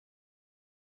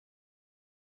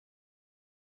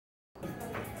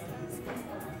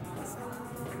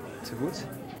ትሁት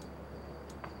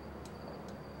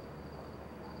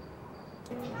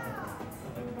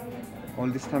all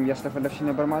this time ያስተፈለፍሽ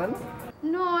ነበር ማለት ነው?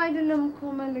 No አይደለም እኮ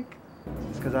መልክ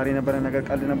እስከዛሬ የነበረ ነገር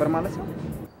ቀልድ ነበር ማለት ነው?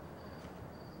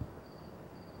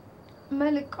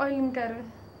 መልክ ቆይ ልንገርህ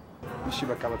እሺ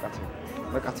በቃ በቃ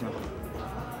ነው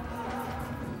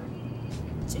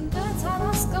ጭንቀት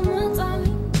አላስቀምጣል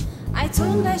አይቶ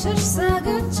እንዳይሸሽ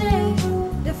ሰገቼ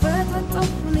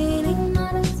ደፈታጠፉኔ ነኝ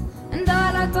ማለት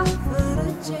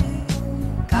እንዳላጣፈረቼ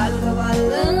ቃል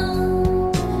ገባለሁ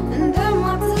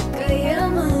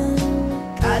እንደማትቀየም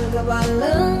ቃል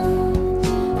ገባለሁ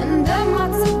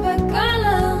እንደማትበቀል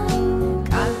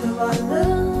ቃል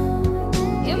ገባለሁ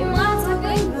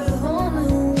የማታገኝ ብሆን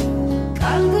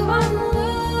ቃል ገባለሁ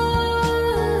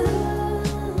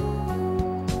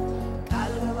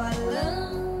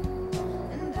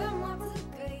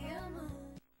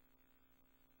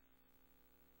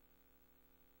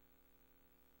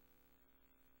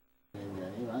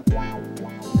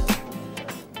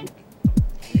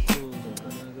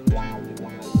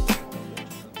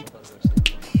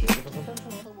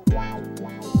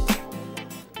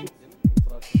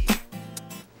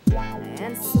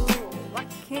And so I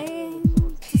came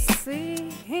to see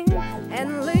him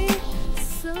and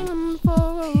listen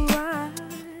for a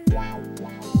ride.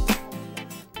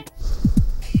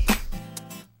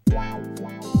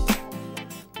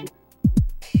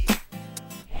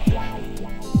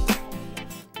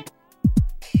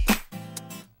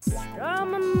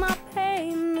 Strumming my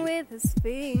pain with his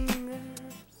fingers,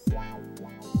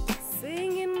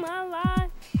 singing my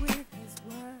life with his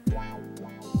words.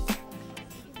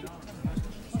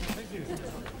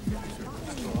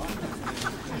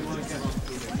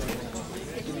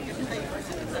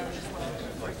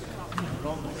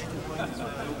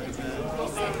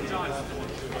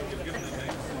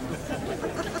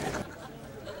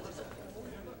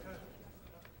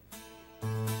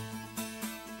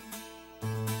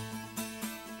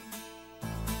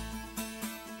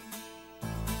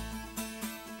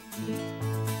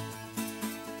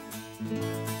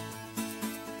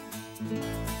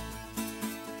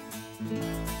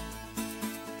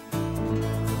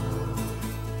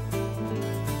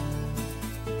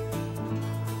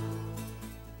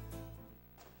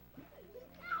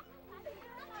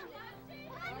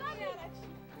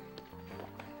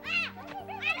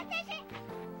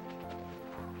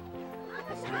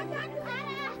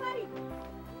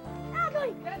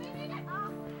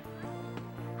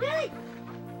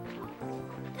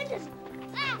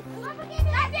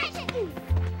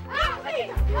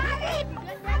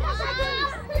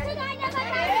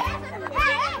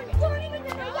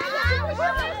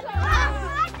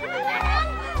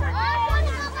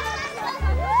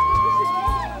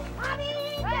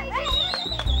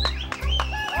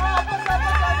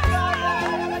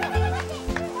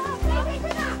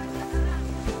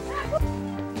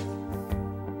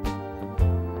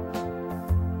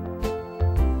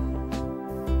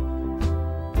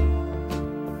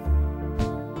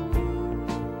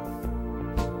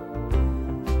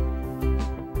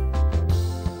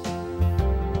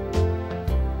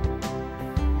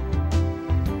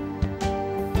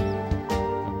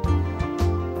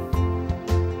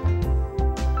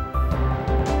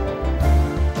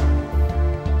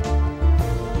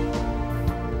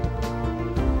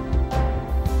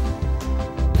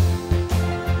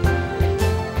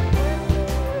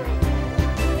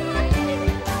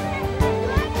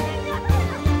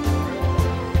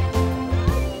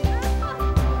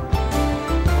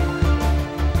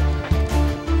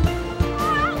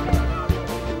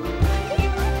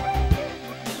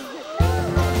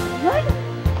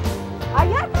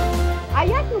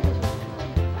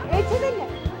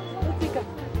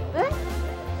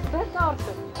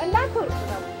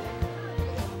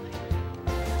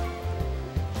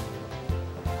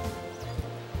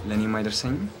 ለኔ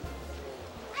ማይደርሰኝ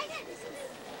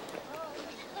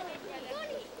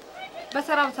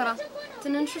በተራ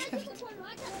ትንንሹሽ ከፊት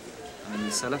እኔ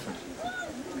ሰለፍ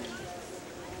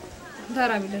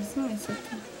ተራ ቢደርስም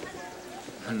አይሰጥም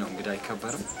ነው እንግዳ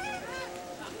አይከበርም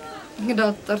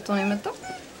እንግዳው ጠርቶ ነው የመጣው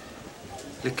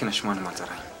ልክ ነሽ ማንም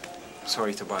አልጠራኝ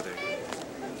sorry to bother you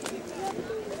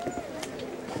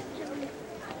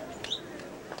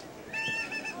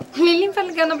ሊሊን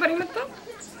ፈልጋ ነበር የመጣው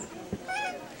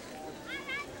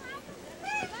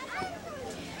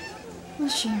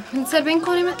እሺ እንሰበኝ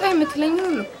ኮን የመጣው የምትለኝ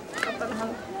ሁሉ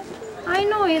ቀበልሃለሁ አይ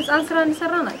ኖ የጻን ስራ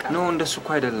እንሰራና አቃ ነው እንደሱ እኮ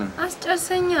አይደለም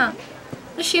አስጨርሰኛ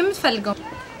እሺ የምትፈልገው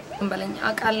እንበለኝ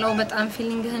አቃለው በጣም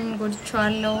ፊሊንግህን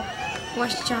ጎድቻለሁ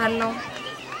ዋሽቻለሁ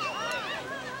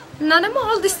እና ደግሞ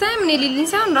all this time እኔ ሊሊን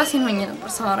ሳይሆን ራሴን ሆኜ ነበር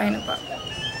ሰዋራይ ነበር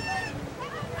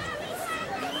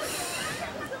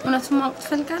እውነቱን ማወቅ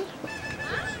ትፈልጋለህ?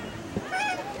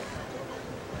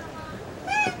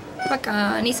 በቃ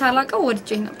እኔ ሳላውቀው ወድጄ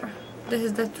ነበር። This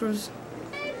is the truth.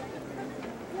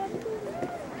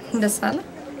 ደስ አለ?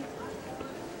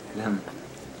 ለምን?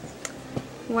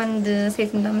 ወንድ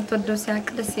ሴት እንደምትወደው ሲያውቅ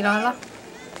ደስ ይላል።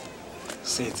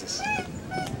 ሴትስ?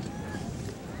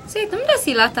 ሴትም ደስ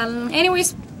ይላታል። Anyways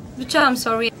ብቻ I'm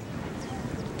sorry.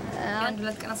 አንድ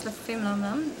ሁለት ቀን አስለፍፌ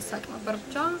ምናምን ሳቅ ነበር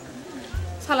ብቻ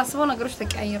ሳላስበው ነገሮች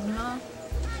ተቀያየሩና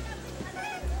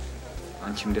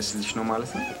አንቺም ደስ ልጅ ነው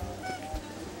ማለት ነው?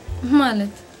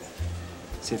 ማለት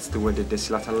ሴት ስትወደድ ደስ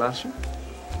ይላታል አልሽ?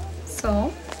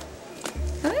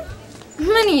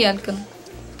 ምን እያልክ ነው?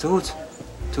 ትሁት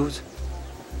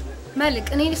መልክ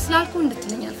እኔ ስላልኩ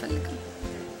እንድትለኝ አልፈልግም።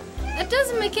 It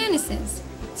doesn't make any sense.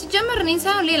 ሲጀመር እኔን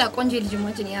ሳይሆን ሌላ ቆንጆ ልጅ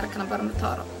ማጅን ያረክ ነበር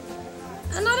የምታወራው።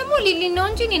 እና ደግሞ ሊሊ ነው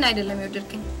እንጂ እኔን አይደለም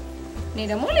የወደድከኝ። እኔ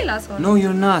ደግሞ ሌላ ሰው ነው። No,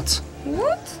 you're not.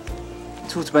 What?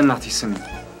 ትሁት በእናትሽ ስሚ።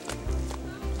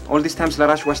 All this time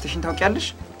ስለራስሽ ዋሽተሽኝ ታውቂያለሽ?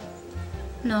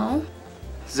 No.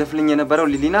 ዘፍልኝ የነበረው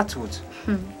ሊሊ ናት ትሁት?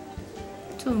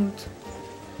 ትሁት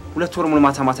 2 ወር ሙሉ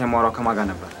ማታ የማወራው ከማጋ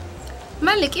ነበር።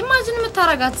 መልክ ኢማጂን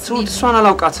የምታረጋት ትሁት እሷን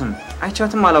አላውቃትም።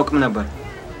 አይቻትም አላውቅም ነበር።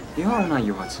 ይኸው አሁን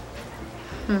አየኋት።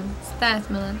 ስታት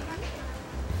ማን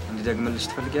እንድደግምልሽ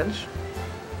ትፈልጊያለሽ?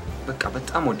 በቃ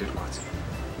በጣም ወደድኳት።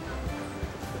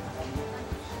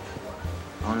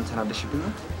 አሁን ተናደሽብኝ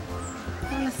ነው?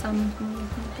 ሳምንት ነው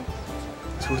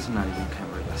ትሁትና ሊሊ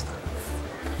ካሜራ ያስታል።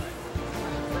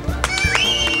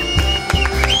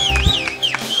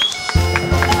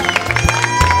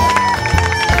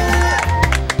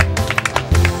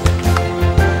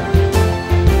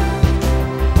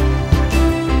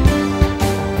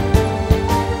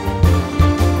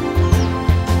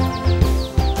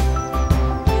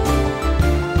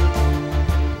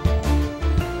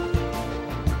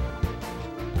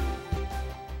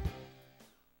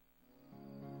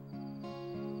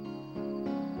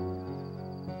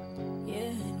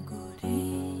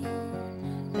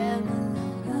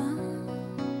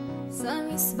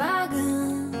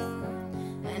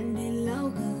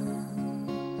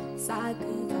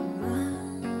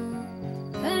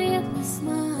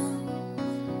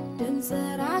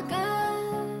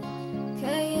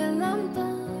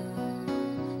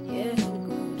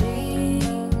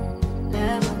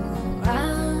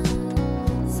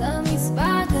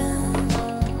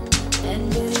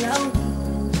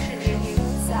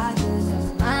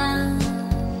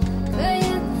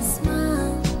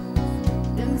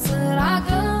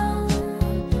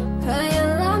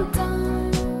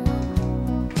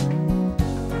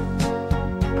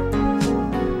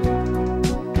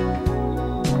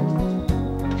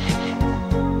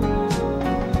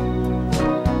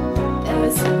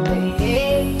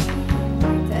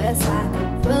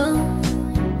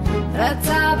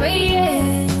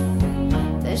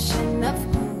 That's